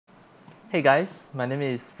Hey guys, my name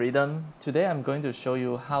is Freedom. Today I'm going to show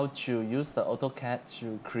you how to use the AutoCAD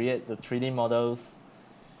to create the 3D models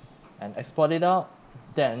and export it out,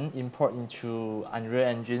 then import into Unreal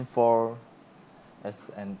Engine 4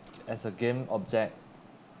 as a game object.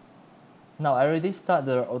 Now I already start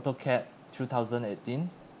the AutoCAD 2018.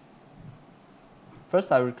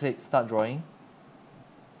 First I will click Start Drawing.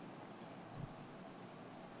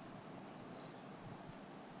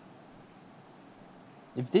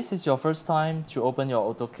 If this is your first time to open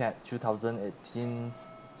your AutoCAD 2018,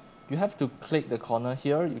 you have to click the corner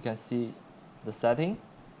here. You can see the setting.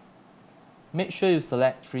 Make sure you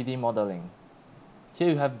select 3D modeling. Here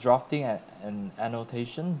you have drafting and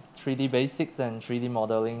annotation, 3D basics and 3D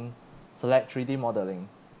modeling. Select 3D modeling.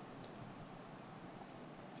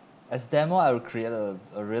 As demo, I will create a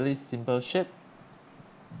really simple shape.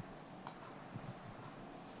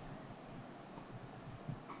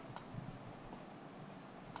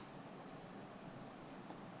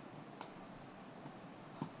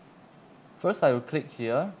 First, I will click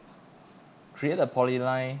here, create a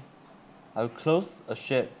polyline. I will close a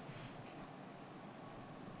shape.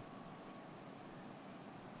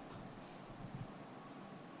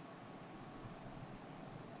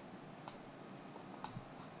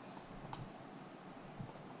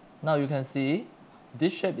 Now you can see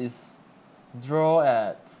this shape is draw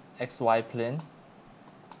at XY plane.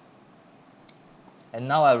 And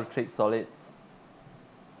now I will click solid.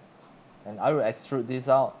 And I will extrude this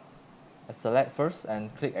out. I select first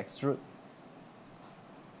and click extrude.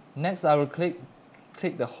 Next I will click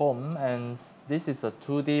the home, and this is a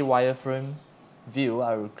 2D wireframe view.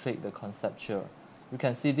 I will click the conceptual. You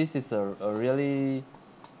can see this is a real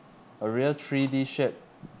 3D shape.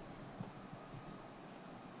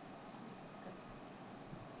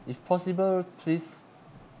 If possible, please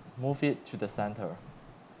move it to the center.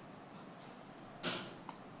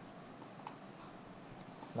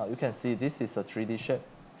 Now you can see this is a 3D shape.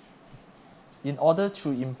 In order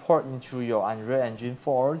to import into your Unreal Engine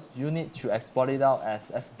 4, you need to export it out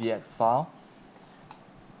as FBX file.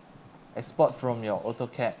 Export from your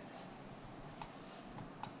AutoCAD.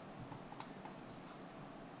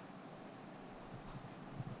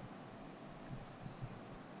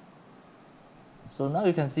 So now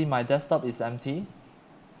you can see my desktop is empty.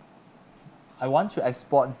 I want to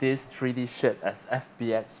export this 3D shape as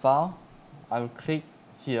FBX file. I will click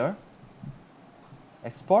here,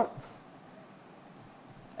 export,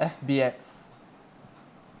 FBX.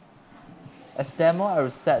 As demo, I will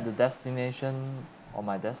set the destination on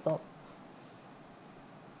my desktop.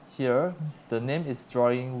 Here, the name is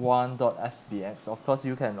drawing1.fbx. Of course,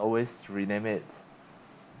 you can always rename it.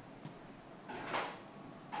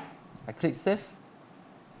 I click Save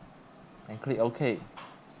and click OK.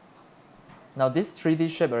 Now this 3D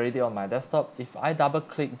shape already on my desktop. If I double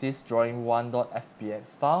click this drawing1.fbx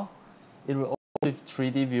file, it will open with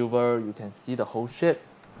 3D viewer. You can see the whole shape.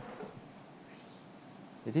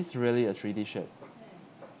 It is really a 3D shape.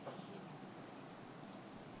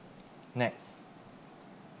 Next,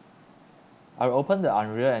 I'll open the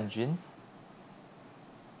Unreal Engines.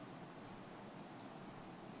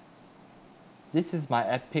 This is my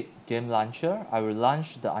Epic game launcher. I will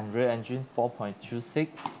launch the Unreal Engine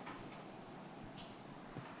 4.26.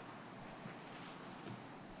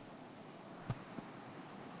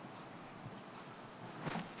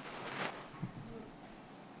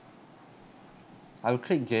 I will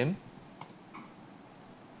click Game.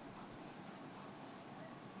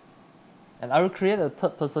 And I will create a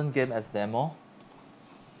third-person game as demo.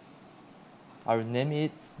 I will name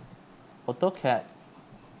it AutoCAD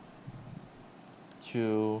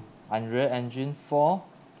to Unreal Engine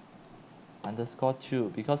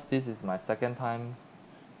 4_2 because this is my second time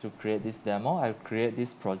to create this demo. I'll create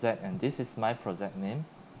this project, and this is my project name.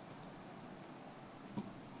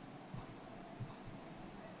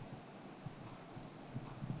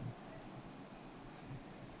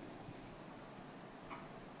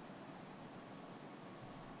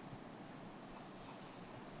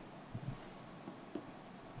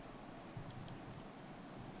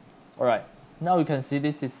 Alright, now you can see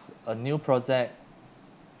this is a new project.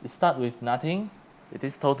 It starts with nothing. It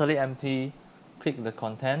is totally empty. Click the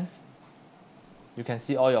content. You can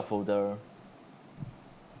see all your folder.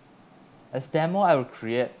 As demo, I will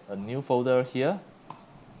create a new folder here.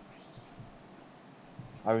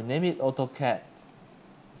 I will name it AutoCAD.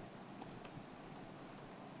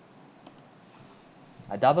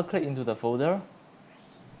 I double click into the folder.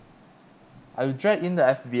 I will drag in the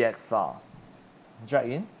FBX file. Drag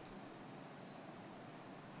in.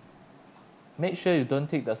 Make sure you don't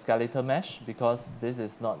take the skeletal mesh because this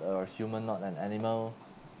is not a human, not an animal.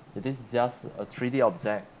 It is just a 3D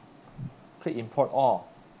object. click import all.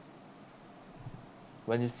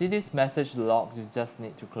 When you see this message log, you just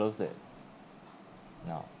need to close it.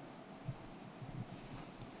 Now,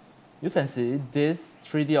 you can see this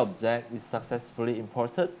 3D object is successfully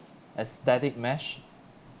imported as static mesh.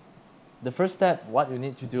 The first step, what you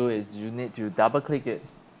need to do is you need to double click it.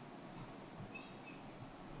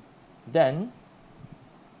 Then,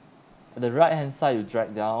 at the right hand side, you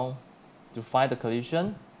drag down to find the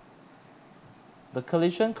collision. The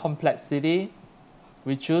collision complexity,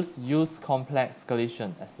 we choose use complex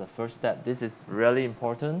collision as the first step. This is really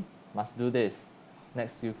important, must do this.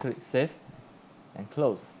 Next, you click save and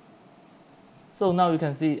close. So now you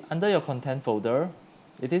can see under your content folder,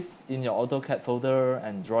 it is in your AutoCAD folder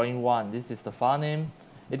and drawing 1. This is the file name.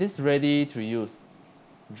 It is ready to use.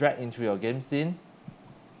 Drag into your game scene.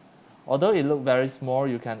 Although it looks very small,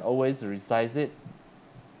 you can always resize it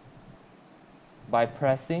by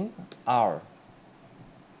pressing R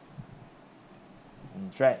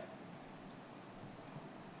and drag.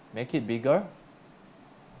 Make it bigger.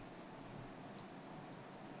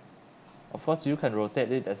 Of course, you can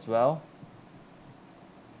rotate it as well.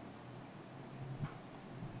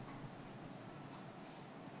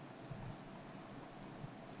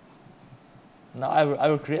 Now I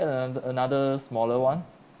will create another smaller one,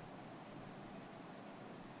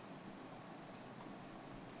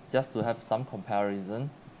 just to have some comparison.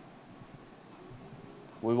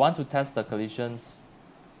 We want to test the collisions.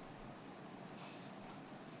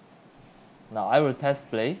 Now I will test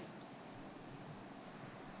play.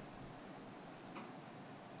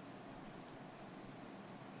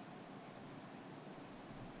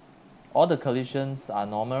 All the collisions are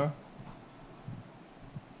normal.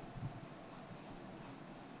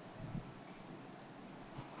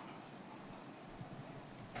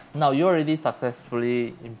 Now you already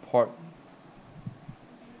successfully import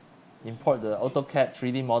the AutoCAD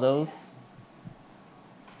 3D models.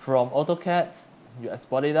 From AutoCAD, you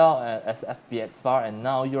export it out as FBX file, and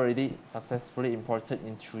now you already successfully imported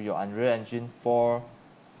into your Unreal Engine 4.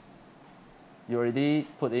 You already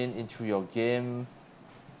put into your game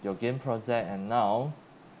project, and now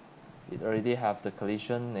it already have the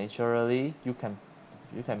collision naturally. You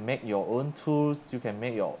can make your own tools, you can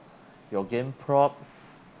make your game props,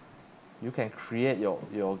 you can create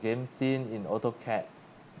your game scene in AutoCAD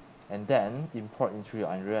and then import into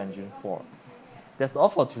your Unreal Engine 4. That's all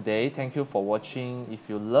for today. Thank you for watching. If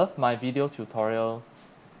you love my video tutorial,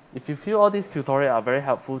 if you feel all these tutorials are very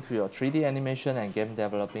helpful to your 3D animation and game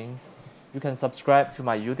developing, you can subscribe to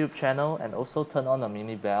my YouTube channel and also turn on the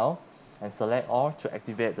mini bell and select all to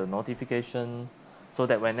activate the notification so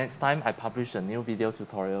that when next time I publish a new video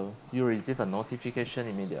tutorial, you receive a notification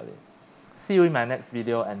immediately. See you in my next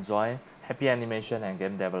video. Enjoy. Happy animation and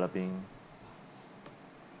game developing.